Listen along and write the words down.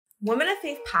Women of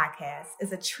Faith Podcast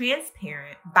is a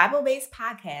transparent, Bible-based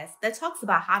podcast that talks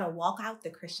about how to walk out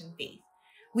the Christian faith.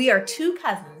 We are two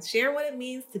cousins sharing what it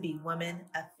means to be women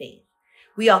of faith.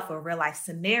 We offer real-life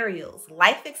scenarios,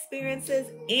 life experiences,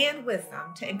 and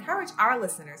wisdom to encourage our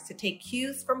listeners to take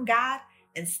cues from God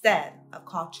instead of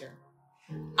culture.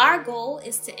 Our goal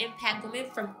is to impact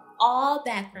women from all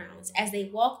backgrounds as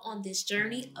they walk on this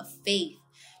journey of faith.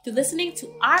 Through listening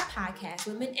to our podcast,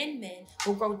 women and men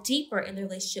will grow deeper in their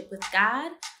relationship with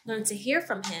God, learn to hear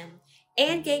from Him,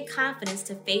 and gain confidence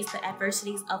to face the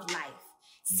adversities of life.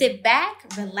 Sit back,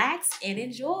 relax, and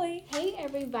enjoy. Hey,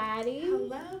 everybody.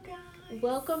 Hello, guys.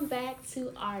 Welcome back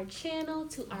to our channel,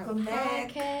 to our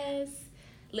podcast.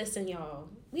 Listen, y'all,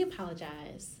 we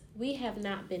apologize. We have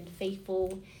not been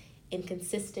faithful and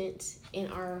consistent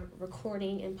in our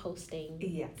recording and posting.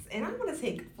 Yes, and I'm going to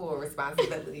take full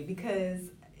responsibility because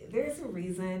there's a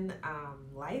reason.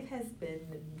 Life has been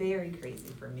very crazy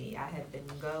for me. I have been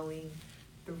going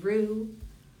through,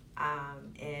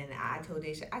 and I told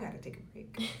Daisha, I got to take a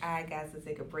break. I got to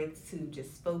take a break to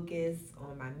just focus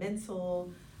on my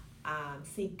mental,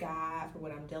 seek God for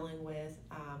what I'm dealing with,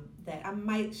 that I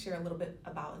might share a little bit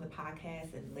about in the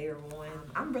podcast and later on.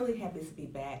 I'm really happy to be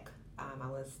back. I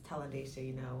was telling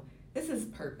Daisha, this is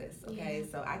purpose, okay?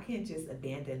 Yeah. So I can't just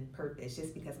abandon purpose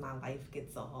just because my life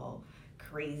gets all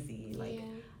crazy.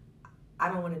 I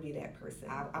don't want to be that person.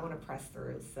 I want to press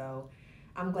through. So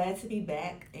I'm glad to be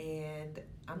back, and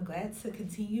I'm glad to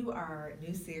continue our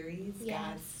new series,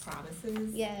 God's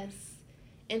Promises. Yes.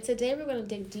 And today we're going to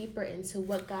dig deeper into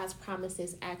what God's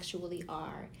promises actually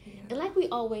are. Yeah. And like we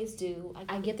always do,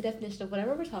 I get the definition of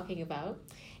whatever we're talking about.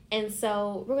 And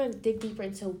so we're going to dig deeper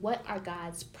into what are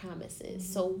God's promises.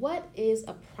 Mm-hmm. So what is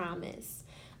a promise?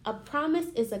 A promise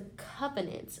is a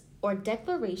covenant or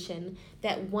declaration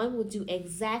that one will do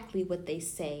exactly what they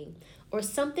say, or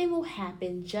something will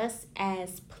happen just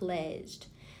as pledged.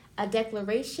 A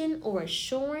declaration or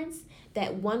assurance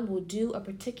that one will do a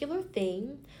particular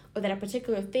thing, or that a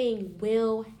particular thing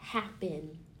will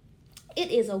happen. It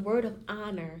is a word of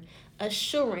honor,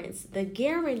 assurance, the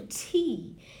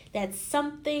guarantee that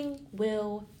something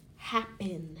will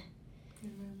happen.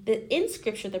 Mm-hmm. In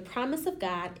Scripture, the promise of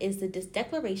God is the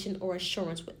declaration or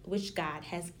assurance which God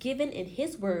has given in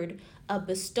His word of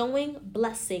bestowing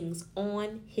blessings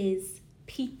on His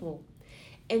people.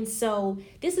 And so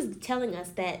this is telling us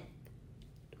that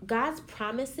God's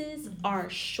promises are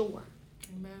sure.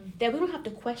 Amen. That we don't have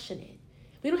to question it.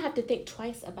 We don't have to think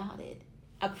twice about it.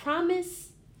 A promise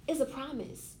is a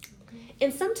promise. Okay.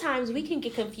 And sometimes we can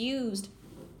get confused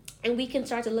and we can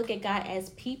start to look at God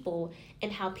as people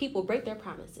and how people break their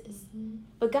promises. Mm-hmm.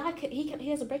 But God, he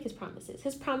doesn't break His promises.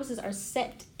 His promises are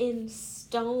set in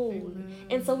stone. Amen.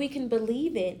 And so we can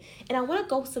believe it. And I want to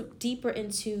go some deeper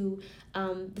into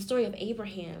the story of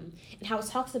Abraham and how it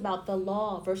talks about the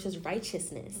law versus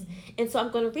righteousness. Mm-hmm. And so I'm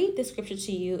going to read this scripture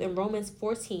to you in Romans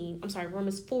 4, 13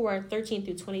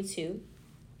 through 22.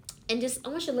 And I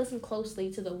want you to listen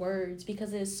closely to the words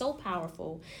because it is so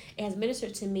powerful. It has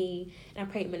ministered to me, and I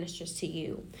pray it ministers to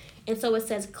you. And so it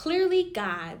says, clearly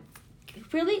God's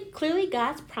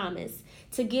promise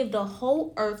to give the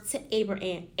whole earth to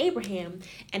Abraham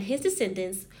and his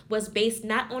descendants was based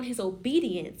not on his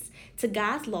obedience to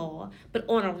God's law, but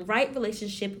on a right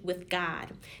relationship with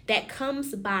God that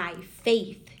comes by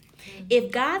faith.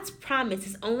 If God's promise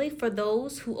is only for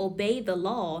those who obey the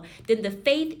law, then the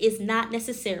faith is not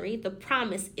necessary. The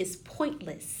promise is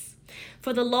pointless.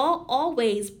 For the law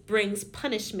always brings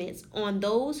punishments on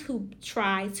those who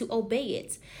try to obey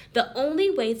it. The only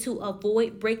way to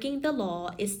avoid breaking the law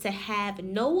is to have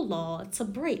no law to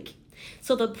break.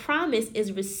 So the promise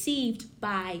is received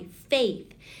by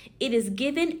faith. It is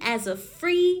given as a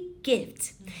free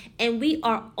gift, and we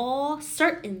are all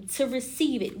certain to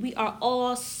receive it. We are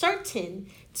all certain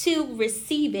to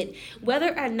receive it,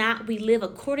 whether or not we live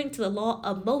according to the law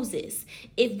of Moses.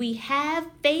 If we have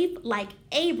faith like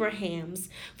Abraham's,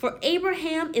 for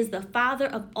Abraham is the father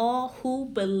of all who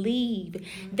believe.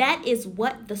 Mm-hmm. That is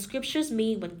what the scriptures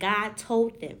mean when God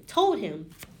told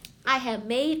him, I have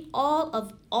made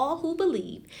all who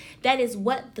believe. That is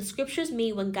what the scriptures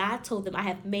mean when God told them, I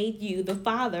have made you the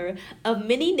father of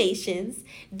many nations.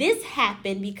 This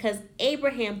happened because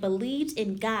Abraham believed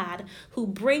in God, who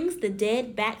brings the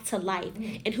dead back to life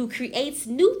and who creates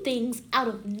new things out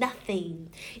of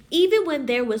nothing. Even when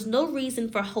there was no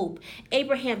reason for hope,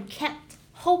 Abraham kept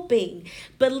hoping,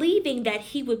 believing that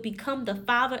he would become the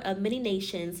father of many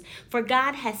nations. For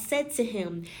God has said to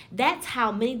him, that's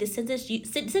how many descendants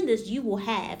you will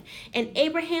have. And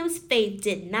Abraham's faith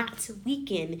did not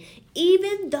weaken,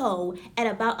 even though at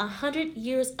about 100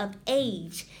 years of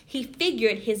age, he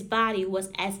figured his body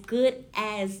was as good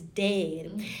as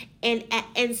dead.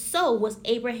 And so was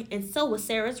Abraham, and so was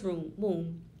Sarah's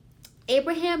womb.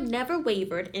 Abraham never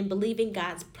wavered in believing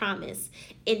God's promise.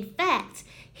 In fact,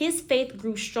 his faith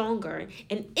grew stronger,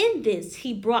 and in this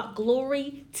he brought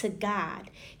glory to God.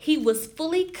 He was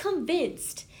fully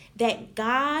convinced that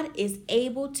God is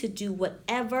able to do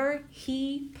whatever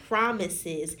he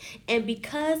promises. And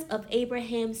because of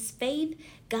Abraham's faith,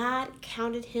 God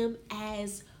counted him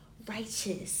as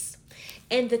righteous.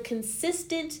 And the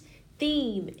consistent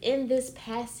theme in this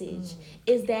passage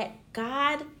is that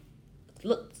God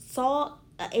saw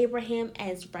Abraham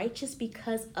as righteous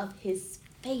because of his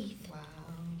faith. Wow.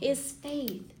 His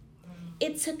faith.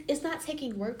 It's not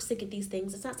taking works to get these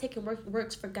things. It's not taking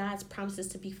works for God's promises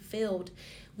to be fulfilled.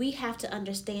 We have to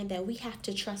understand that we have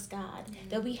to trust God,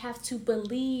 that we have to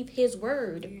believe his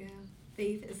word. Yeah.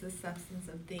 Faith is the substance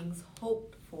of things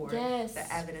hoped for, Yes.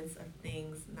 the evidence of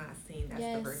things not seen. That's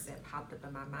Yes. the verse that popped up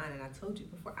in my mind. And I told you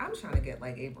before, I'm trying to get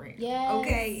like Abraham. Yes.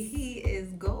 Okay, he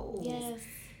is gold. Yes.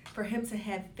 For him to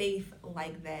have faith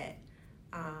like that,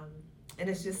 and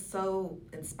it's just so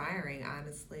inspiring,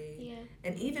 honestly. Yeah.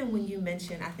 And even when you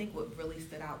mentioned, I think what really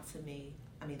stood out to me,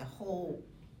 I mean, the whole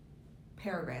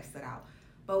paragraph stood out,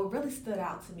 but what really stood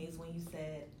out to me is when you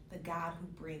said, the God who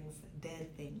brings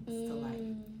dead things to life.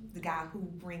 The God who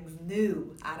brings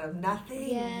new out of nothing.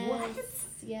 Yes. What?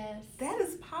 Yes. That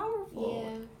is powerful.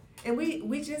 Yeah. And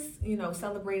we just,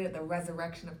 celebrated the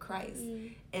resurrection of Christ.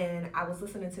 And I was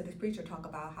listening to this preacher talk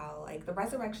about how, like, the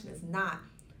resurrection is not,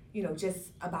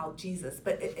 just about Jesus.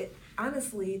 But it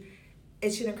honestly,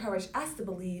 it should encourage us to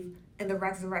believe in the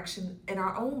resurrection in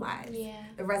our own lives. Yeah.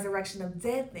 The resurrection of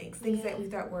dead things that we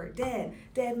thought were dead.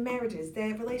 Dead marriages,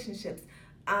 dead relationships,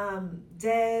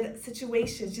 dead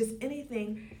situations, just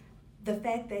anything. The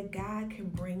fact that God can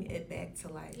bring it back to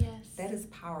life. Yes. That is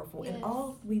powerful. Yes. And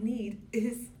all we need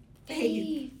is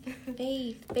faith.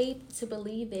 Faith to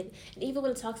believe it. And even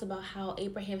when it talks about how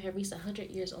Abraham had reached 100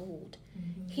 years old,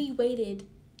 he waited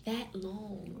that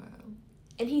long. Wow.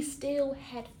 And he still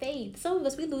had faith. Some of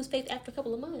us, we lose faith after a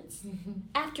couple of months,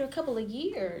 after a couple of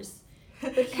years.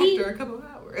 But After a couple of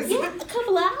hours. Yeah, a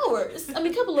couple of hours. I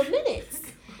mean, a couple of minutes.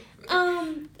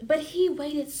 But he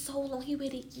waited so long. He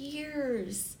waited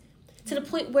years. To the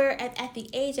point where at the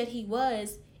age that he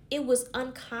was, it was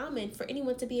uncommon for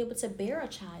anyone to be able to bear a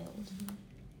child.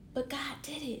 But God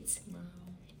did it. Wow.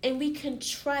 And we can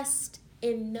trust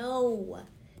and know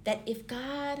that if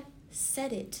God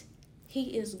said it,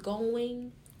 he is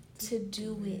going to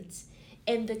do it.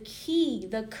 And the key,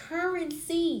 the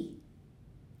currency,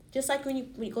 just like when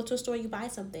you go to a store and you buy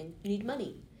something, you need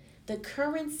money. The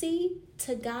currency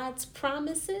to God's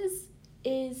promises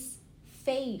is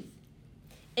faith.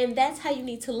 And that's how you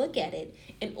need to look at it.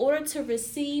 In order to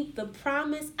receive the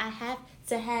promise, I have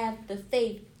to have the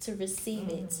faith to receive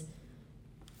it.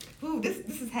 Ooh, this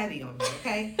is heavy on me,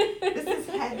 okay? This is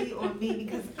heavy on me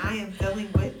because I am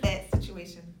dealing with that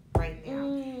situation right now. Now,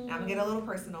 I'm going to get a little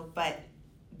personal, but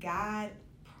God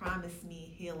promised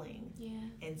me healing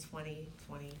in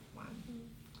 2021.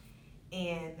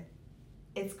 And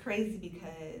it's crazy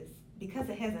because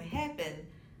it hasn't happened,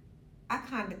 I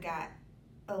kind of got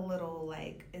a little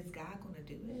like, is God going to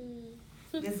do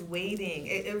it? This waiting,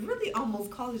 it really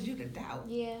almost causes you to doubt.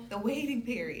 Yeah. The waiting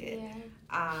period.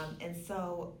 Yeah. And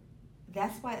so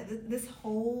that's why this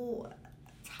whole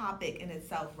topic in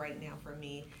itself right now for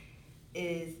me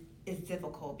is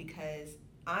difficult because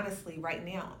honestly right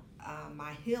now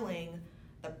my healing,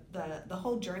 the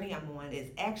whole journey I'm on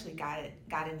is actually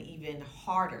gotten even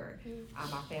harder. I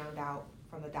found out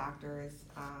from the doctors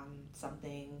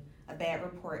a bad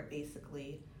report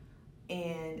basically,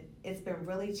 and it's been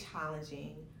really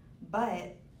challenging.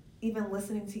 But even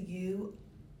listening to you,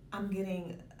 I'm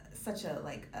getting such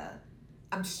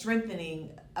I'm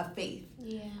strengthening a faith.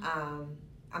 Yeah.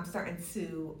 I'm starting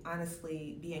to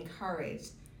honestly be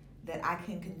encouraged that I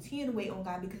can continue to wait on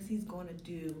God because he's going to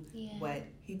do what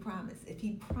he promised. If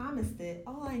he promised it,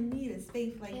 all I need is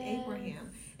faith like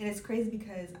Abraham. And it's crazy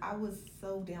because I was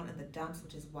so down in the dumps,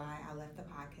 which is why I left the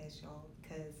podcast, y'all,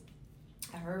 because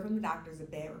I heard from the doctors a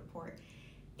bad report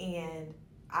and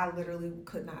I literally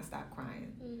could not stop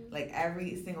crying. Like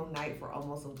every single night for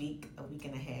almost a week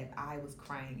and a half, I was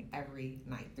crying every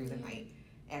night through the night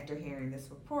after hearing this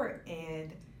report.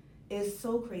 And it's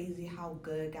so crazy how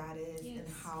good God is and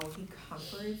how he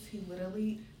comforts. He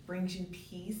literally brings you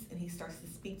peace and he starts to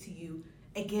speak to you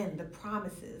again, the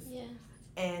promises. Yes.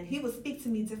 And he would speak to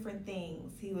me different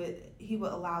things. He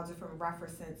would allow different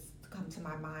references to come to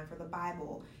my mind for the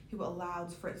Bible. He would allow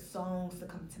different songs to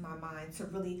come to my mind to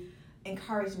really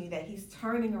encourage me that he's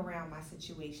turning around my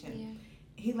situation.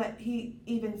 Yeah. He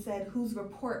even said, "Whose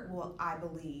report will I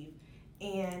believe?"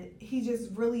 And he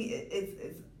just really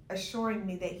is assuring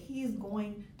me that he's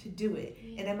going to do it.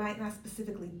 Yeah. And it might not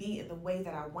specifically be in the way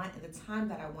that I want, in the time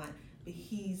that I want, but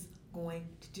he's going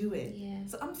to do it.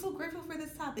 Yes. So I'm so grateful for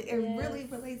this topic. It really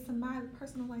relates to my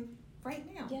personal life right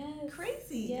now. Yes.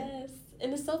 Crazy. Yes.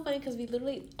 And it's so funny because we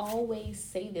literally always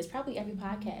say this, probably every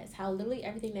podcast, how literally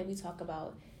everything that we talk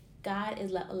about, God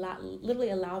is literally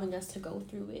allowing us to go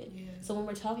through it. Yeah. So when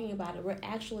we're talking about it, we're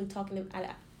actually talking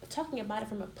about it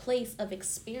from a place of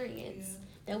experience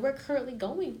that we're currently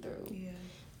going through. Yeah.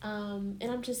 And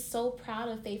I'm just so proud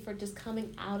of Faith for just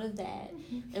coming out of that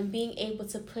and being able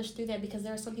to push through that, because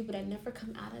there are some people that never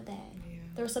come out of that. Yeah.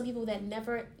 There are some people that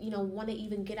never, want to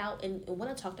even get out and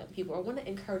want to talk to people or want to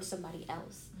encourage somebody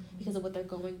else because of what they're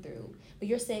going through. But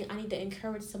you're saying, I need to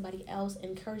encourage somebody else,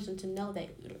 encourage them to know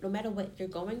that no matter what you're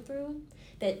going through,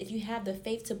 that if you have the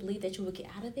faith to believe that you will get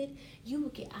out of it, you will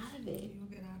get out of it. You will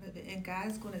get out of it. And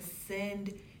God's going to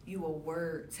send you a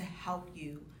word to help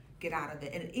you get out of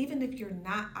it. And even if you're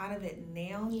not out of it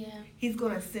now, he's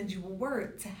going to send you a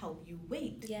word to help you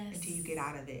wait until you get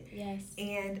out of it. Yes.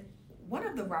 And one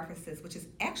of the references, which is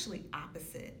actually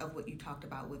opposite of what you talked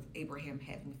about with Abraham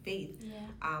having faith,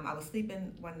 I was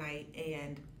sleeping one night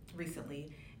and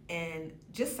recently, and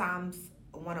just Psalms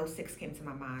 106 came to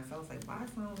my mind. So I was like, why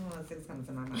is Psalms 106 coming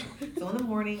to my mind? So in the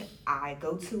morning, I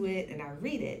go to it and I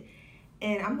read it.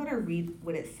 And I'm going to read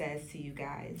what it says to you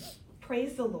guys.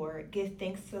 Praise the Lord. Give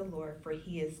thanks to the Lord, for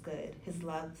he is good. His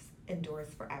love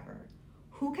endures forever.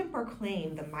 Who can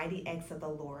proclaim the mighty acts of the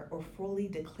Lord or fully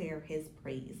declare his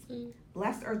praise?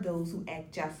 Blessed are those who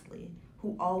act justly,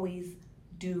 who always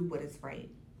do what is right.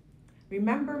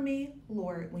 Remember me,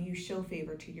 Lord, when you show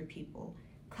favor to your people.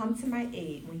 Come to my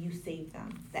aid when you save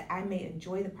them, that I may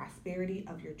enjoy the prosperity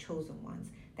of your chosen ones,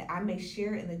 that I may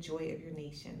share in the joy of your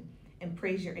nation and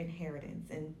praise your inheritance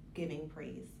in giving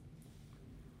praise.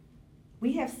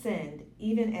 We have sinned,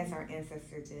 even as our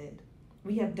ancestors did.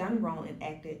 We have done wrong and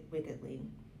acted wickedly.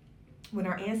 When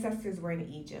our ancestors were in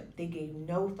Egypt, they gave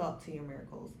no thought to your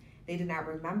miracles. They did not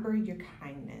remember your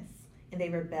kindness, and they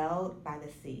rebelled by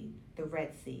the sea, the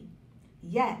Red Sea.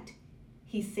 Yet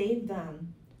he saved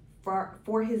them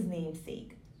for his name's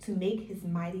sake, to make his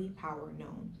mighty power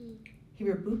known. He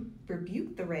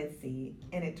rebuked the Red Sea,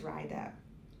 and it dried up.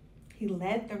 He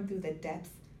led them through the depths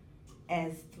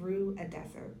as through a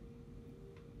desert.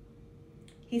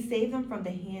 He saved them from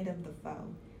the hand of the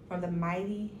foe. From the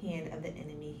mighty hand of the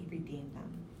enemy, he redeemed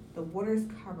them. The waters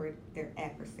covered their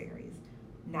adversaries.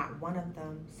 Not one of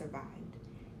them survived.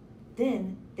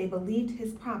 Then they believed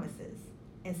his promises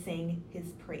and sang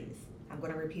his praise. I'm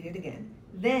going to repeat it again.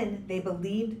 Then they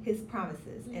believed his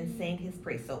promises and sang his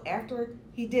praise. So after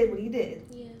he did what he did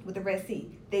with the Red Sea,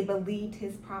 they believed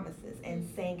his promises and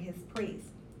sang his praise.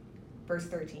 Verse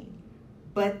 13.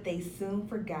 But they soon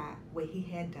forgot what he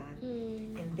had done,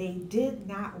 and they did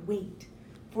not wait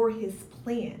for his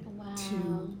plan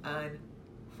to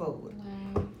unfold.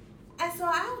 Wow. And so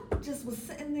I just was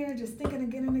sitting there just thinking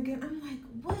again and again. I'm like,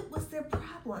 what was their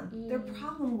problem? Their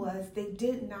problem was they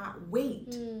did not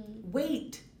wait.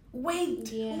 Wait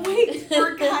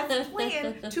for God's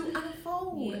plan to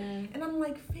unfold. And I'm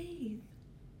like, Faith,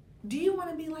 do you want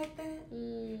to be like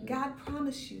that? God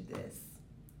promised you this.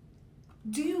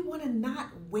 Do you want to not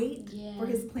wait for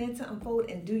his plan to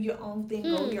unfold and do your own thing,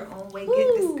 go your own way,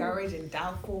 get discouraged and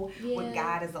doubtful what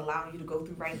God is allowing you to go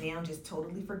through right now? Just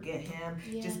totally forget him.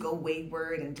 Just go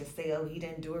wayward and just say, oh, he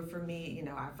didn't do it for me.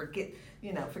 I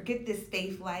forget this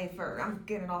faith life, or I'm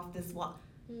getting off this walk.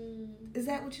 Is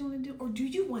that what you want to do? Or do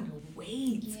you want to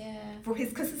wait for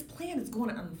because his plan is going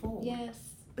to unfold? Yes.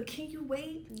 But can you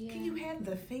wait? Can you have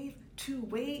the faith to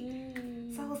wait?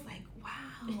 So I was like, wow.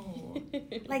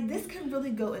 Like, this can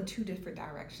really go in two different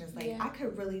directions. Like, I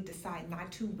could really decide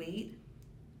not to wait,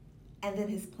 and then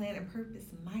his plan and purpose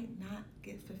might not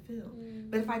get fulfilled.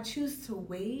 But if I choose to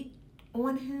wait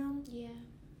on him,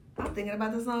 I'm thinking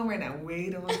about the song right now.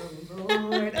 Wait on the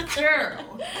Lord.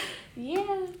 Girl.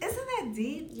 Isn't that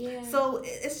deep? So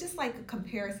it's just like a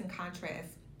comparison, contrast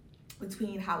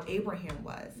between how Abraham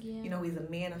was. He's a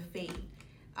man of faith.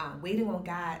 Waiting on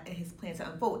God and his plan to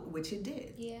unfold, which it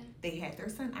did. They had their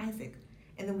son Isaac.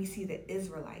 And then we see the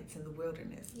Israelites in the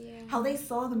wilderness. How they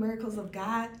saw the miracles of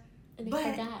God, and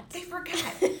they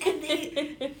forgot.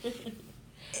 And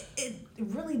it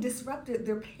really disrupted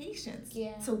their patience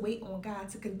to wait on God,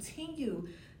 to continue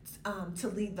to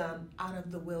lead them out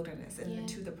of the wilderness and Yeah.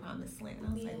 into the promised land.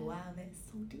 I was like, Yeah. wow, that's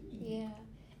so deep. Yeah.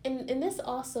 And this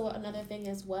also another thing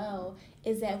as well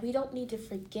is that we don't need to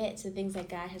forget the things that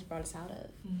God has brought us out of.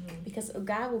 Mm-hmm. Because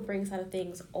God will bring us out of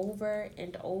things over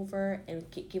and over and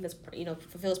give us,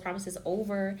 fulfill his promises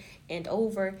over and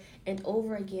over and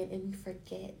over again. And we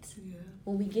forget. Yeah.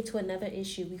 When we get to another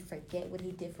issue, we forget what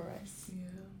he did for us. Yeah.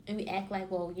 And we act like,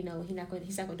 well, he's not going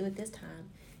to do it this time.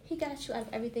 He got you out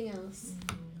of everything else.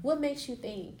 Mm-hmm. What makes you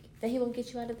think that he won't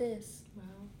get you out of this? Wow.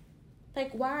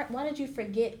 Like, why did you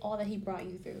forget all that he brought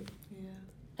you through? Yeah.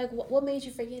 Like, what made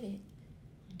you forget it?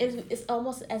 It's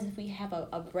almost as if we have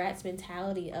a brat's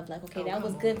mentality of like, okay, that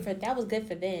was good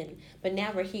for then, but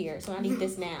now we're here, so I need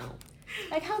this now.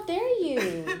 Like, how dare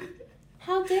you?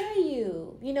 How dare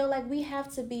you? Like, we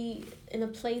have to be in a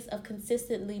place of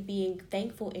consistently being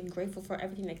thankful and grateful for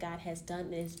everything that God has done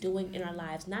and is doing in our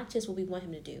lives, not just what we want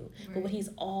him to do, but what he's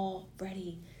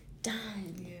already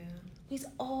done. Yeah. He's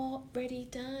already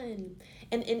done.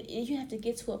 And you have to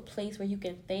get to a place where you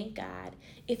can thank God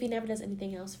if he never does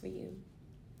anything else for you.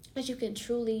 But you can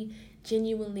truly,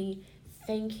 genuinely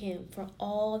thank him for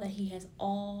all that he has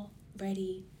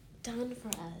already done for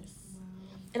us.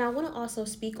 Wow. And I want to also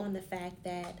speak on the fact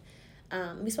that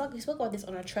we spoke about this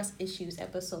on our trust issues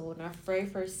episode in our very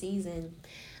first season.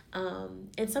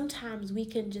 And sometimes we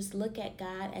can just look at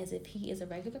God as if he is a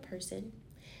regular person.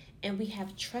 And we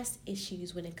have trust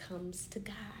issues when it comes to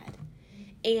God.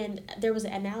 And there was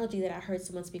an analogy that I heard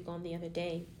someone speak on the other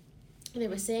day. And they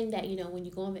were saying that, when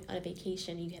you go on a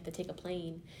vacation and you have to take a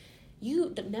plane, most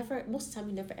of the time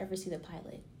you never ever see the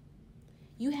pilot.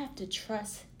 You have to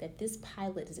trust that this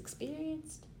pilot is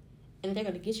experienced and they're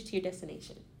going to get you to your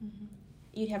destination.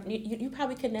 Mm-hmm. You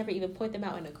probably could never even point them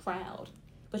out in a crowd,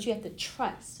 but you have to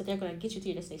trust that they're going to get you to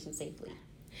your destination safely.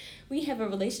 We have a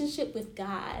relationship with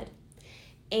God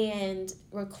and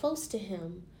we're close to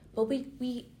him, but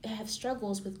we have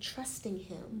struggles with trusting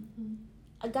him. Mm-hmm.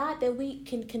 A God that we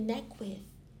can connect with.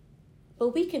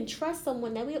 But we can trust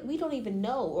someone that we don't even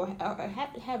know or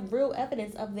have real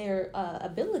evidence of their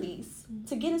abilities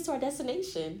to get us to our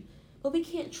destination. But we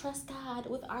can't trust God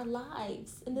with our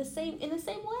lives in the same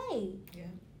way. Yeah.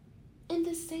 In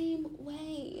the same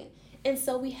way. And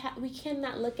so we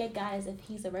cannot look at God as if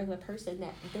he's a regular person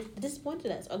that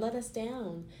disappointed us or let us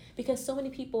down. Because so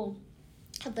many people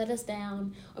have let us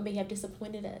down or may have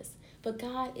disappointed us. But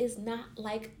God is not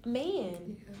like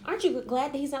man. Yeah. Aren't you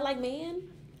glad that he's not like man?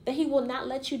 That he will not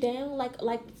let you down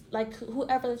like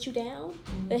whoever let you down?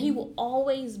 Mm-hmm. That he will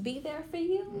always be there for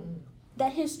you? Mm-hmm.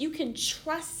 That you can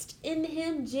trust in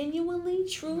him genuinely,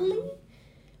 truly? Mm-hmm.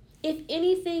 If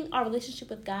anything, our relationship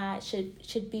with God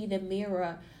should be the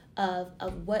mirror of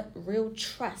what real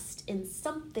trust in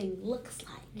something looks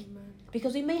like. Mm-hmm.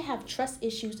 Because we may have trust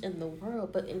issues in the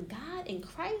world, but in God, in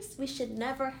Christ, we should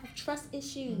never have trust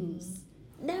issues.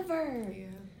 Mm-hmm. Never. Yeah.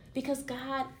 Because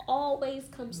God always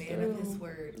comes through. Man of his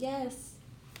word. Yes.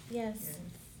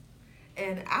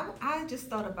 And I just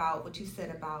thought about what you said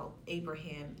about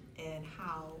Abraham and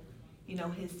how,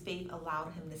 his faith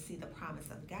allowed him to see the promise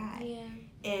of God. Yeah.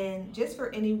 And just for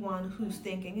anyone who's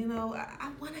thinking, I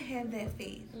want to have that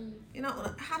faith.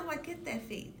 How do I get that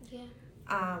faith?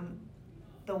 Yeah.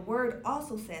 The word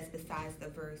also says, besides the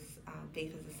verse,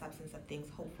 faith is the substance of things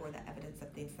hoped for, the evidence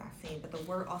of things not seen. But the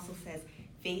word also says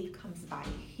faith comes by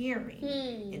hearing,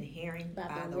 and hearing by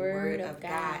the word of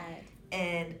God.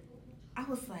 And I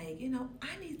was like,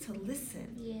 I need to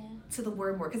listen to the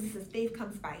word more, because it says faith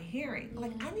comes by hearing. Yeah.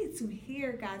 Like, I need to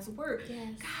hear God's word.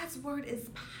 Yes. God's word is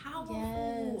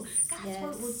powerful. Yes. God's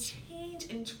word will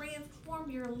change and transform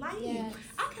your life. Yes.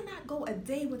 I cannot go a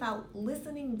day without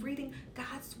listening, reading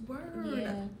God's word.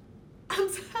 Yeah. I'm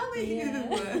telling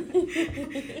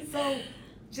you. So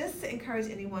just to encourage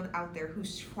anyone out there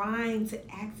who's trying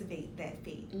to activate that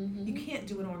faith, mm-hmm. you can't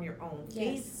do it on your own.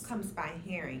 Yes. Faith comes by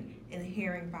hearing, and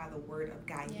hearing by the word of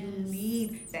God. Yes. You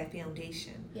need that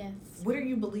foundation. Yes. What are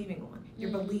you believing on?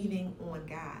 You're believing on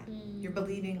God. You're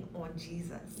believing on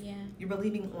Jesus. Yeah. You're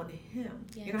believing on him.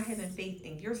 Yes. You're not having faith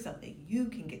in yourself that you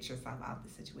can get yourself out of the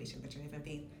situation, but you're having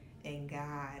faith in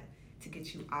God to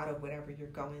get you out of whatever you're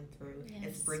going through. Yes.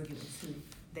 And to bring you into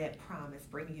that promise,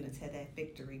 bring you into that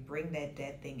victory, bring that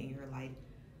dead thing in your life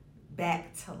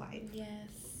back to life. Yes.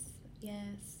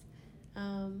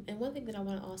 And one thing that I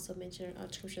want to also mention,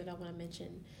 a scripture that I want to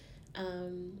mention,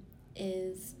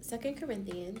 is 2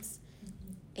 Corinthians,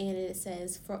 mm-hmm. and it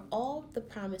says, "For all the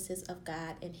promises of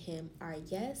God in him are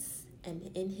yes, and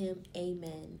in him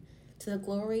amen, to the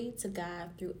glory to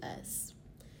God through us."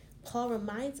 Paul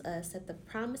reminds us that the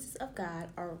promises of God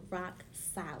are rock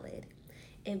solid.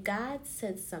 If God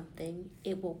said something,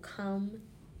 it will come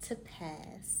to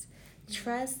pass.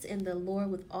 Trust in the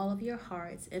Lord with all of your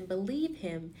hearts and believe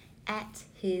him at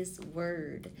his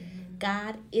word.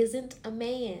 God isn't a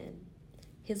man.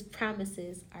 His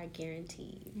promises are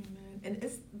guaranteed. Amen. And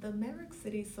it's the Maverick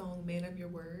City song, Man of Your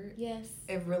Word. Yes.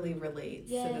 It really relates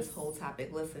to Yes. this whole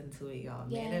topic. Listen to it, y'all.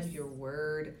 Man Yes. of Your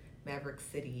Word, Maverick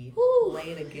City. Whew.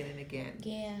 Play it again and again.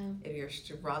 Yeah. If you're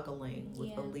struggling with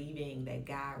Yeah. believing that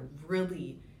God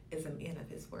really is a man of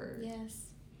his word. Yes.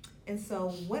 And so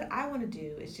what I want to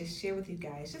do is just share with you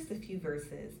guys just a few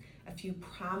verses, a few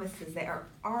promises that are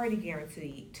already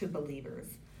guaranteed to believers.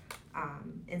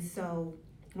 And so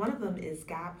one of them is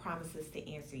God promises to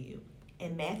answer you.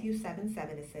 In Matthew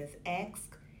 7:7, it says,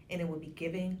 ask and it will be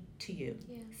given to you.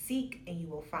 Yeah. Seek and you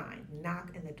will find.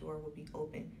 Knock and the door will be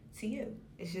open to you.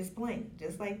 It's just plain,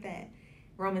 just like that.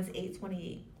 Romans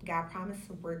 8:28, God promised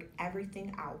to work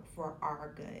everything out for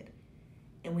our good.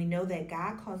 And we know that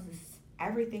God causes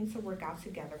everything to work out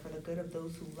together for the good of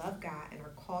those who love God and are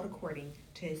called according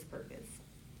to his purpose.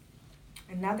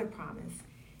 Another promise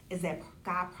is that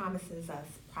God promises us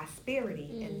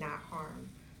prosperity and not harm.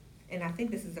 And I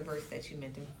think this is a verse that you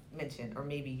meant to mention, or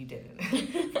maybe you didn't.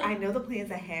 For I know the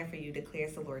plans I have for you,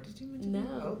 declares the Lord. Did you mention that?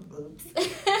 No. Oh, oops.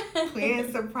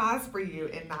 Plans to prosper you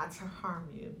and not to harm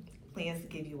you. Plans to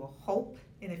give you a hope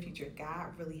in the future. God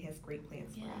really has great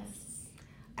plans for us. Yes.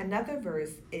 Another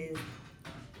verse is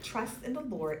trust in the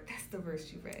Lord. That's the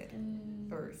verse you read.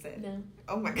 Or said. No.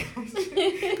 Oh my gosh.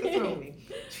 What's wrong with me?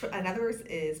 Another verse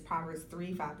is Proverbs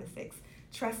 3:5-6.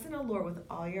 Trust in the Lord with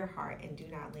all your heart and do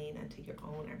not lean unto your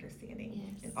own understanding.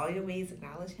 Yes. In all your ways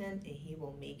acknowledge him and he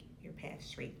will make your path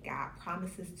straight. God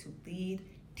promises to lead,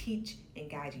 teach, and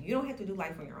guide you. You don't have to do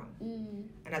life on your own.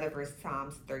 Another verse,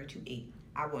 Psalms 32:8.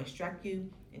 I will instruct you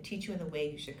and teach you in the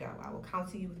way you should go. I will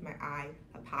counsel you with my eye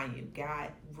upon you.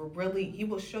 God will he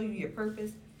will show you your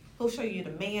purpose. He'll show you the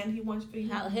man he wants for you.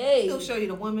 Hey. He'll show you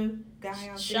the woman, guy out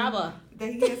there. Shaba.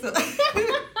 That he has.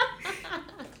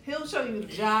 He'll show you the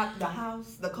job, the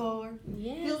house, the car.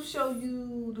 Yes. He'll show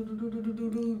you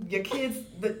your kids,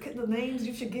 the names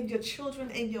you should give your children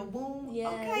in your womb.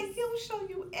 Yes. Okay, he'll show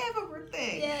you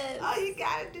everything. Yes. All you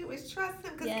gotta do is trust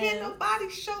him, because Yes. can't nobody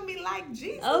show me like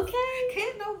Jesus. Okay.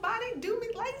 Can't nobody do me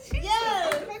like Jesus.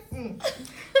 Yes. I'm like,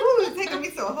 Ooh, it's taking me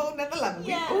to a whole nother level.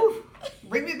 Yes. Ooh,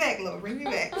 bring me back, Lord. Bring me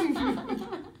back.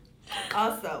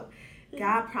 Also,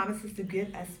 God promises to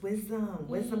give us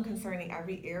wisdom concerning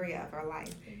every area of our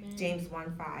life. Amen. James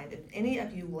 1:5. If any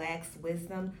of you lacks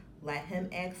wisdom, let him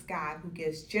ask God, who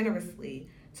gives generously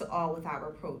to all without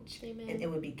reproach, Amen. and it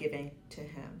will be given to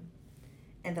him.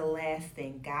 And the last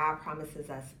thing, God promises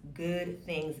us good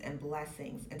things and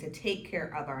blessings and to take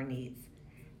care of our needs.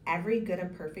 Every good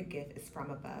and perfect gift is from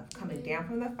above, coming down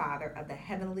from the Father of the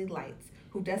heavenly lights,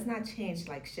 who does not change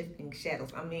like shifting shadows.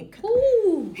 I mean,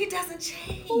 Ooh. he doesn't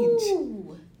change.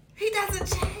 Ooh. He doesn't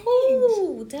change.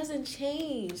 Ooh. Doesn't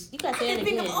change. You got I to say can it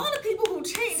think again. of all the people who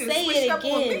changed and Say switched it up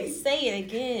on again. me. Say it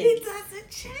again. He doesn't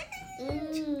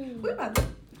change. We about to,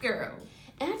 girl.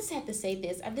 And I just have to say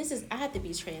this. I have to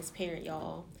be transparent,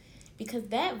 y'all. Because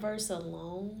that verse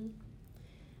alone,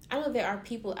 I know there are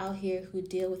people out here who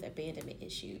deal with abandonment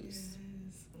issues.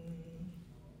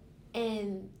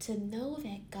 And to know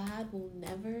that God will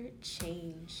never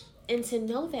change, and to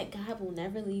know that God will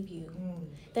never leave you,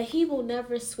 that he will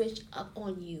never switch up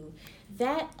on you,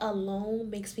 that alone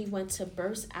makes me want to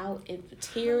burst out in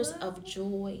tears of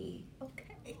joy.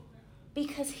 Okay.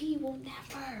 Because he will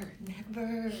never.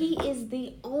 Never. He is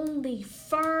the only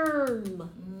firm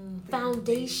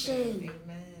foundation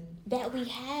Amen. that we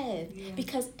have. Yeah.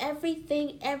 Because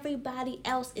everybody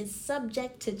else is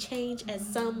subject to change at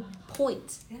some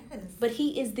point. Yes. But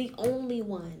he is the only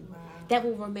one Wow. that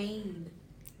will remain.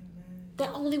 Amen.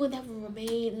 The only one that will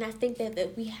remain. And I think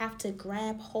that we have to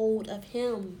grab hold of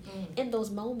him in those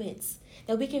moments.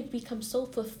 That we can become so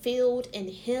fulfilled in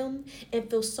him and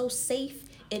feel so safe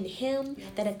in him, Yes,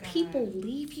 that if God. people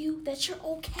leave you, that you're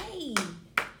okay.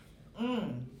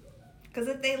 Because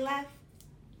if they left,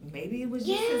 maybe it was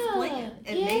just his plan.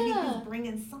 And maybe he's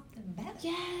bringing something better.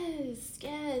 Yes.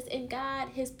 And God,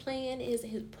 his plan is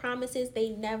his promises, they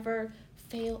never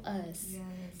fail us. Yes.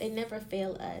 They never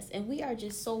fail us. And we are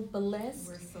just so blessed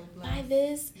We're so by blessed.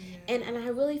 this. Yeah. And I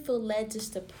really feel led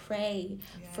just to pray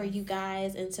for Yes. you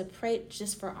guys and to pray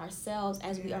just for ourselves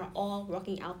as we are all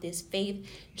walking out this faith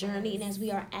journey, and as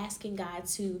we are asking God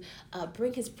to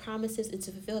bring his promises and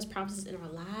to fulfill his promises in our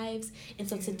lives. And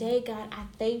so today, God, I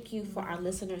thank you for our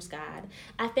listeners, God.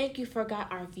 I thank you for, God,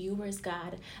 our viewers,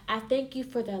 God. I thank you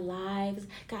for their lives.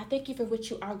 God, I thank you for what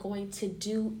you are going to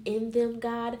do in them,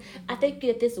 God. I thank thank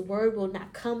you that this word will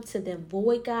not come to them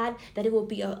void, God, that it will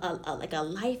be like a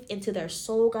life into their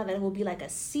soul, God, that it will be like a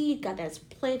seed, God, that's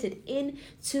planted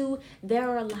into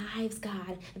their lives,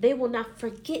 God. They will not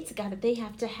forget, God, that they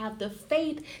have to have the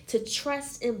faith to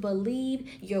trust and believe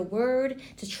your word,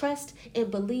 to trust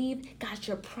and believe, God,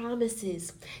 your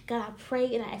promises. God, I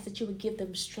pray and I ask that you would give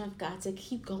them strength, God, to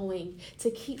keep going,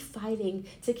 to keep fighting,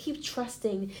 to keep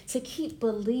trusting, to keep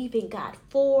believing, God,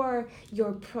 for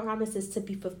your promises to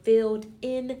be fulfilled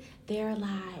in their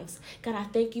lives. God, I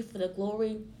thank you for the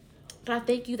glory. God, I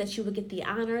thank you that you would get the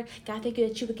honor. God, I thank you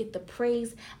that you would get the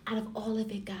praise out of all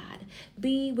of it, God.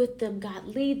 Be with them, God.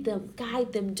 Lead them,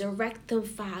 guide them, direct them,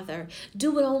 Father.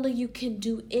 Do what only you can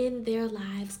do in their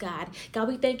lives, God. God,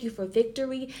 we thank you for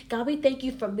victory. God, we thank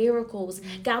you for miracles.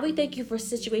 God, we thank you for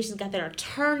situations, God, that are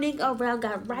turning around,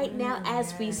 God, right now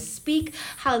as we speak.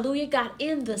 Hallelujah, God,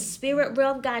 in the spirit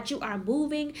realm, God, you are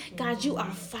moving. God, you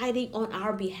are fighting on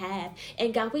our behalf.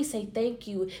 And God, we say thank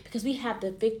you because we have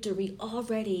the victory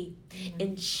already.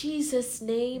 In Jesus'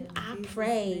 name, I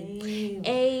pray. Name.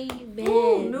 Amen.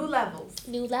 Ooh, new levels.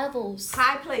 New levels.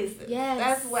 High places. Yes.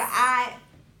 That's what I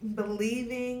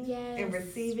believing Yes. and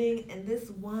receiving. And this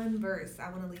one verse I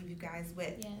want to leave you guys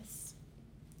with. Yes.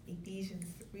 Ephesians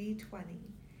 3:20.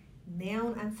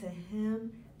 Now unto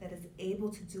him that is able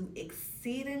to do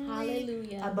exceedingly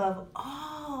Hallelujah. above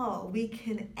all we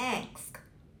can ask,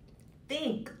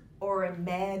 think, or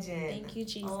imagine. Thank you,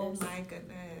 Jesus. Oh my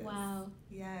goodness. Wow.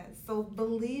 Yes. So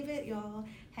believe it, y'all.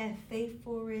 Have faith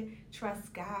for it.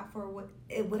 Trust God for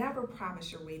whatever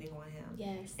promise you're waiting on him.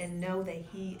 Yes. And know that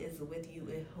he is with you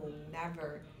and he'll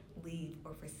never leave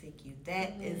or forsake you.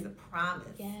 That is a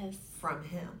promise Yes. from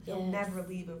him. He'll Yes. never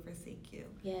leave or forsake you.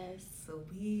 Yes. So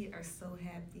we are so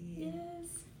happy Yes.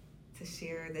 to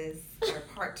share this. Our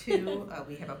part 2.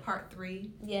 We have a part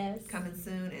 3 Yes. coming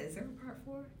soon. Is there a part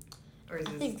 4? Or is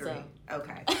I this think 3? so.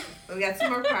 Okay. So we got 2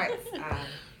 more parts.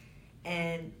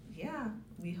 And yeah,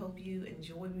 we hope you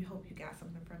enjoyed. We hope you got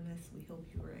something from this. We hope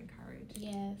you were encouraged.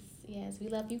 Yes. Yes. We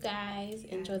love you guys.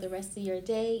 Yes. Enjoy the rest of your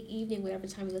day, evening, whatever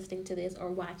time you're listening to this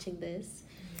or watching this.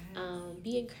 Yes.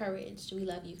 Be encouraged. We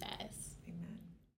love you guys.